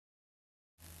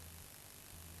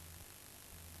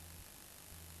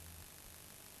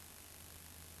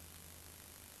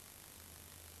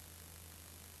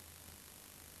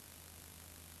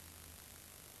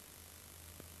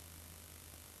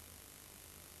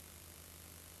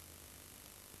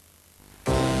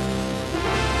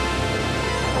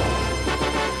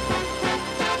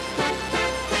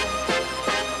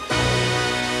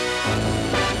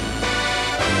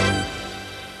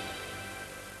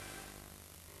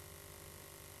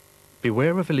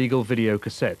Beware of illegal video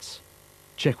cassettes.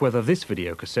 Check whether this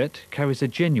video cassette carries a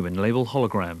genuine label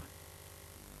hologram.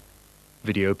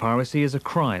 Video piracy is a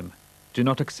crime. Do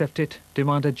not accept it.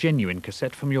 Demand a genuine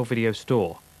cassette from your video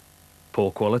store. Poor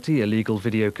quality illegal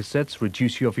video cassettes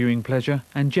reduce your viewing pleasure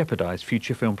and jeopardize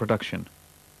future film production.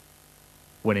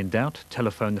 When in doubt,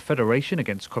 telephone the Federation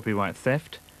Against Copyright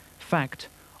Theft, FACT,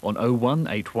 on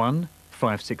 0181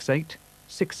 568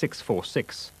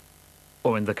 6646.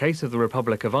 Or in the case of the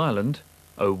Republic of Ireland,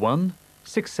 01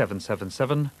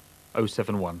 6777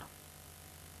 071.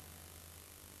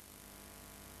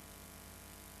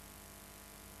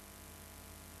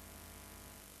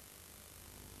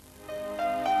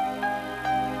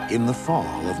 In the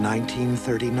fall of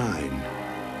 1939,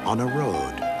 on a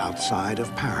road outside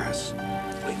of Paris,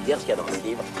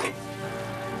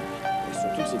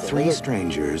 three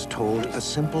strangers told a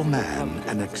simple man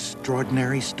an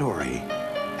extraordinary story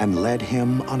and led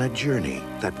him on a journey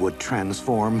that would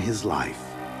transform his life.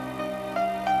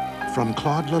 From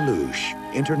Claude Lelouch,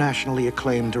 internationally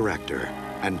acclaimed director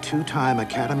and two-time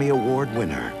Academy Award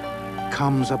winner,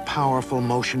 comes a powerful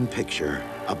motion picture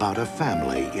about a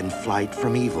family in flight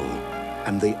from evil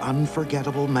and the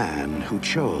unforgettable man who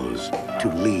chose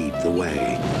to lead the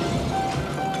way.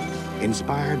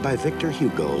 Inspired by Victor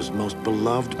Hugo's most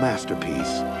beloved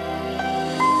masterpiece,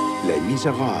 Les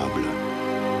Misérables.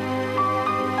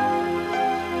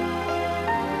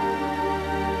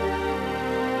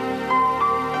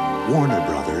 Warner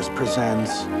Brothers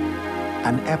presents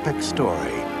an epic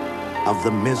story of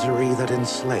the misery that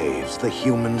enslaves the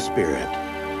human spirit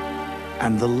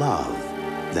and the love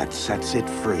that sets it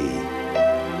free.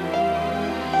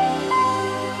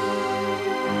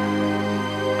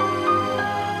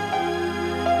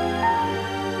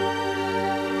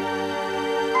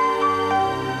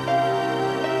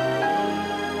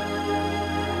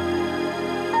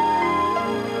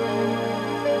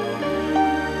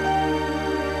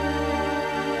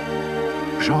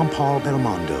 Jean-Paul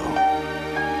Belmondo,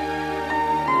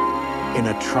 in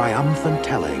a triumphant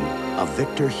telling of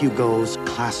Victor Hugo's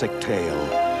classic tale,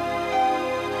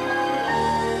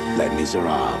 Les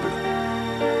Misérables.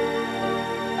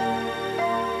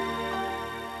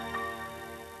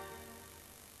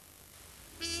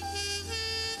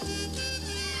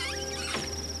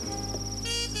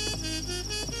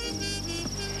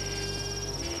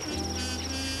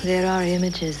 There are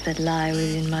images that lie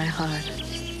within my heart.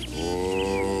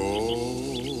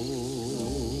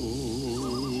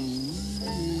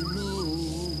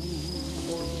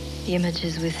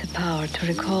 Images with the power to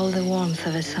recall the warmth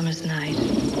of a summer's night.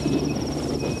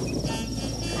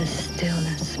 The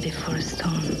stillness before a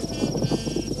storm.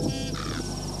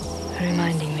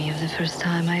 Reminding me of the first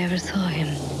time I ever saw him.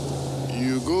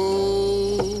 You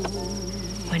go.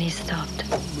 When he stopped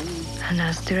and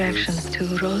asked directions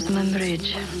to Rosamond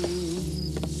Bridge.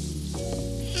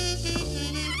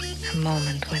 A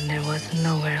moment when there was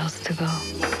nowhere else to go.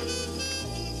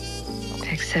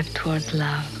 Except towards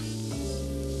love.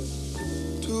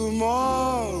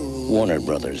 Warner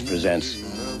Brothers presents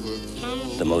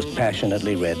the most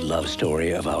passionately read love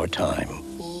story of our time.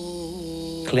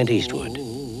 Clint Eastwood,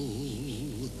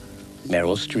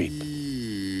 Meryl Streep,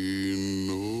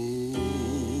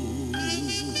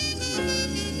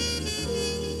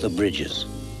 The Bridges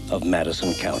of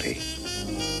Madison County.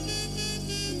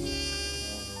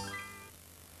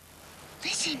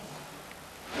 Listen.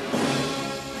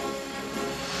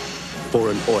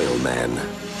 For an oil man,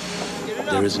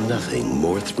 there is nothing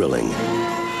more thrilling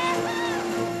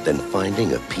than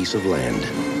finding a piece of land,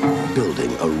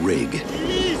 building a rig,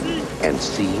 and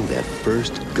seeing that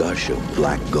first gush of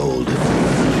black gold. Woo!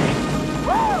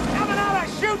 Coming out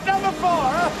of chute number 4,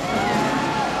 huh?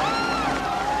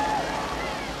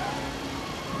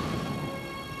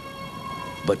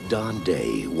 But Don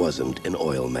Day wasn't an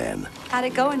oil man. How'd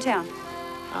it go in town?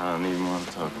 I don't even want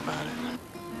to talk about it.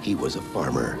 He was a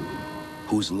farmer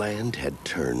whose land had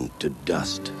turned to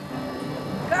dust.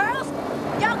 Girls,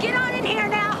 y'all get on in here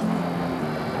now.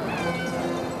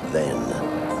 Then,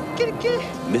 Get it.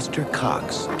 Mr.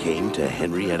 Cox came to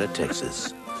Henrietta,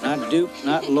 Texas. Not Duke,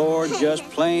 not Lord, just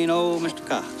plain old Mr.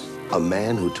 Cox. A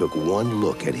man who took one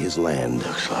look at his land.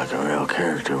 Looks like a real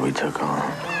character we took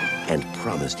on. And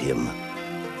promised him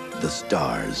the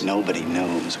stars. Nobody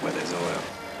knows where there's oil.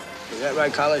 Is that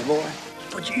right, college boy?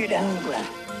 Put your ear down on the ground.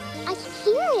 I can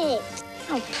hear it.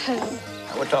 Oh, poo.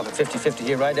 Now, we're talking 50-50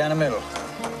 here, right down the middle.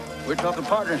 We're talking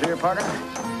partners here, partner.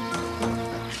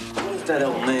 What if that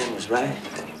old man was right?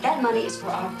 That money is for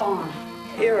our farm.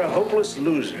 You're a hopeless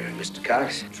loser, Mr.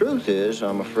 Cox. Truth is,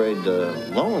 I'm afraid the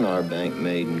loan our bank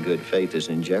made in good faith is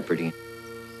in jeopardy.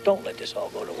 Don't let this all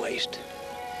go to waste.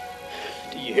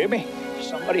 Do you hear me?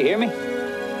 Somebody hear me?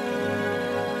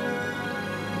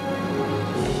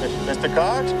 Mr.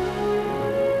 Cox?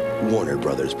 Warner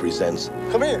Brothers presents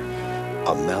Come here.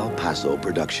 a Mal Paso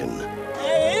production.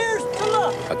 Hey, here's come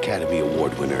up. Academy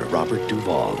Award winner Robert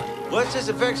Duvall. What's his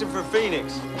affection for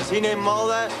Phoenix? Does he name him all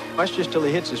that? That's just till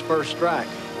he hits his first strike.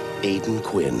 Aidan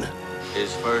Quinn.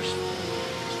 His first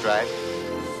strike?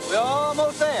 We're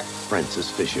almost there. Francis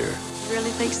Fisher.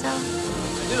 Really think so?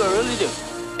 I really do.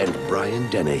 And Brian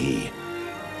Dennehy.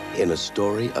 In a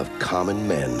story of common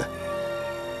men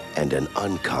and an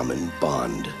uncommon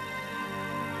bond.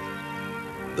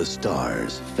 The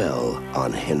stars fell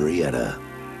on Henrietta,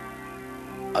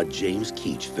 a James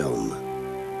Keach film.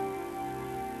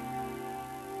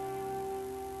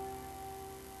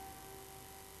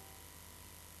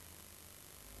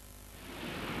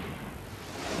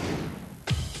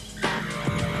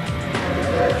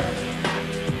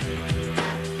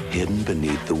 Hidden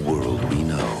beneath the world we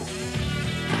know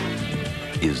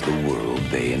is the world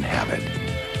they inhabit.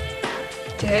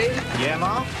 Dave? Yeah,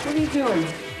 Mom? What are you doing?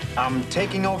 I'm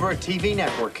taking over a TV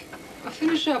network. I'll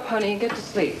finish up, honey, and get to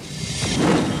sleep.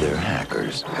 They're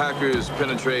hackers. Hackers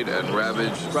penetrate and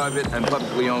ravage private and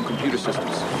publicly owned computer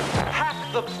systems.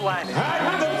 Hack the planet!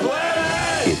 Hack the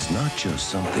planet! It's not just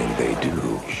something they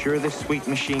do. Sure this sweet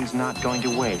machine's not going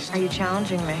to waste. Are you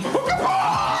challenging me?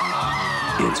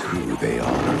 It's who they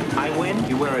are. I win,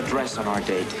 you wear a dress on our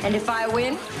date. And if I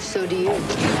win, so do you.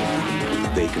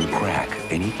 They can crack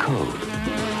any code.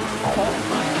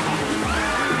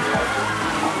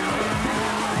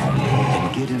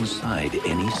 And get inside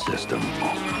any system.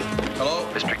 Hello?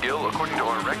 Mr. Gill, according to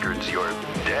our records, you're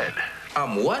dead.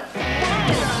 I'm what?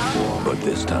 But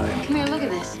this time, Come here, look at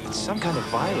this. It's some kind of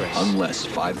virus. Unless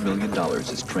 $5 million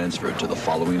is transferred to the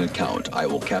following account, I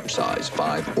will capsize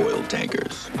 5 oil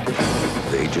tankers.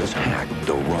 they just hacked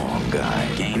the wrong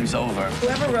guy. Game's over.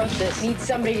 Whoever wrote this needs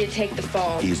somebody to take the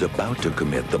fall. He's about to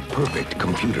commit the perfect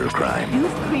computer crime.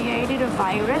 You've created a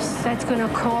virus that's going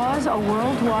to cause a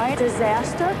worldwide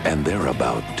disaster. And they're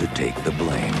about to take the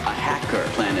blame. A hacker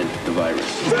planted the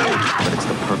virus. But it's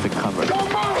the perfect cover.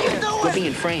 We're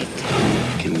being framed.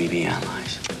 Can we be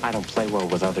allies? I don't play well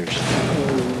with others.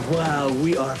 Oh, wow,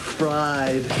 we are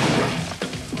fried.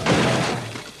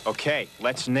 Okay,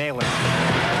 let's nail it.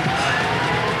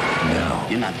 Now,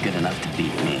 you're not good enough to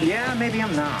beat me. Yeah, maybe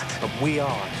I'm not, but we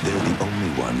are. They're the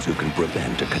only ones who can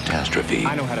prevent a catastrophe.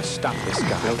 I know how to stop this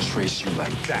guy. They'll trace you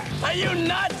like that. Are you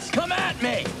nuts? Come at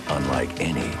me! Unlike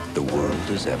any the world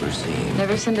has ever seen.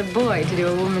 Never send a boy to do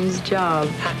a woman's job.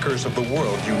 Hackers of the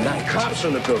world unite. Cops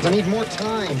in the building. I need more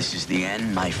time. This is the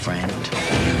end, my friend.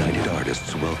 United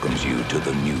Artists welcomes you to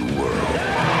the new world.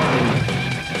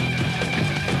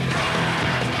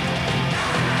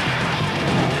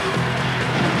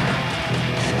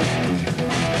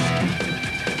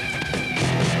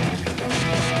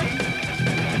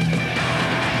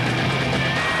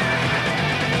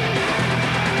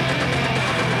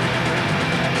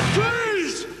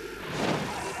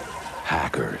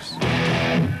 Hackers.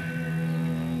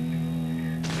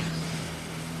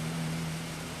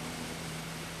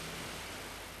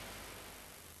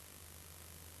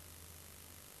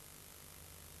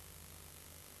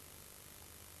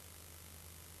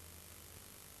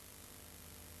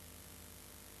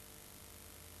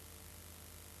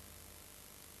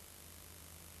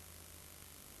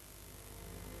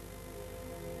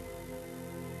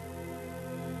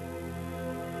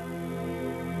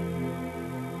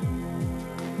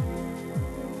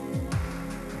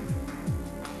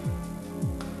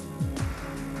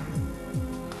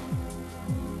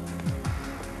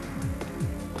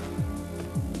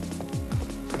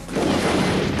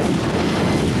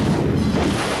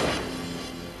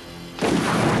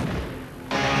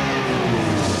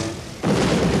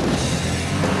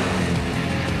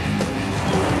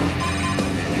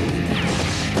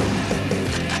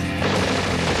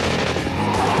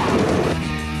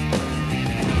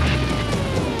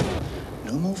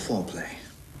 Foreplay.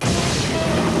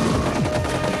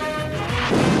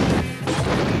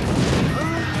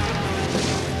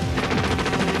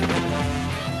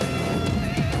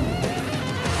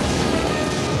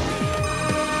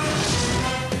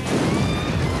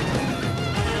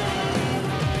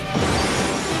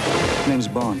 Name's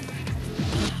Bond.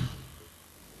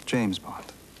 James Bond.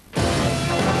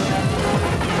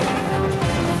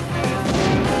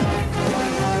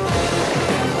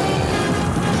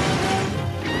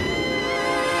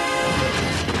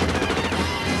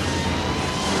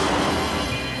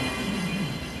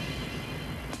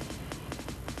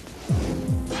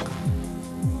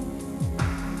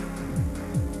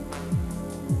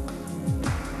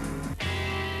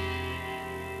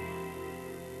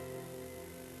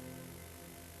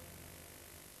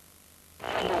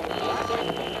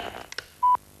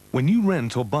 When you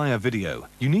rent or buy a video,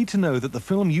 you need to know that the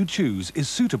film you choose is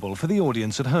suitable for the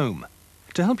audience at home.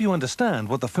 To help you understand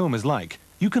what the film is like,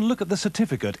 you can look at the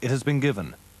certificate it has been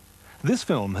given. This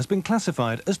film has been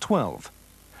classified as 12.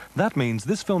 That means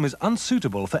this film is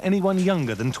unsuitable for anyone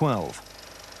younger than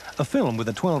 12. A film with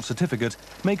a 12 certificate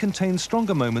may contain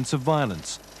stronger moments of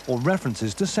violence or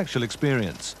references to sexual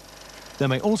experience. There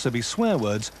may also be swear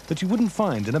words that you wouldn't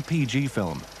find in a PG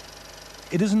film.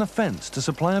 It is an offence to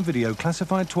supply a video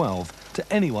classified 12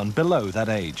 to anyone below that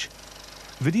age.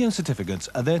 Video certificates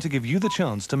are there to give you the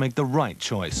chance to make the right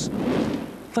choice.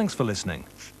 Thanks for listening.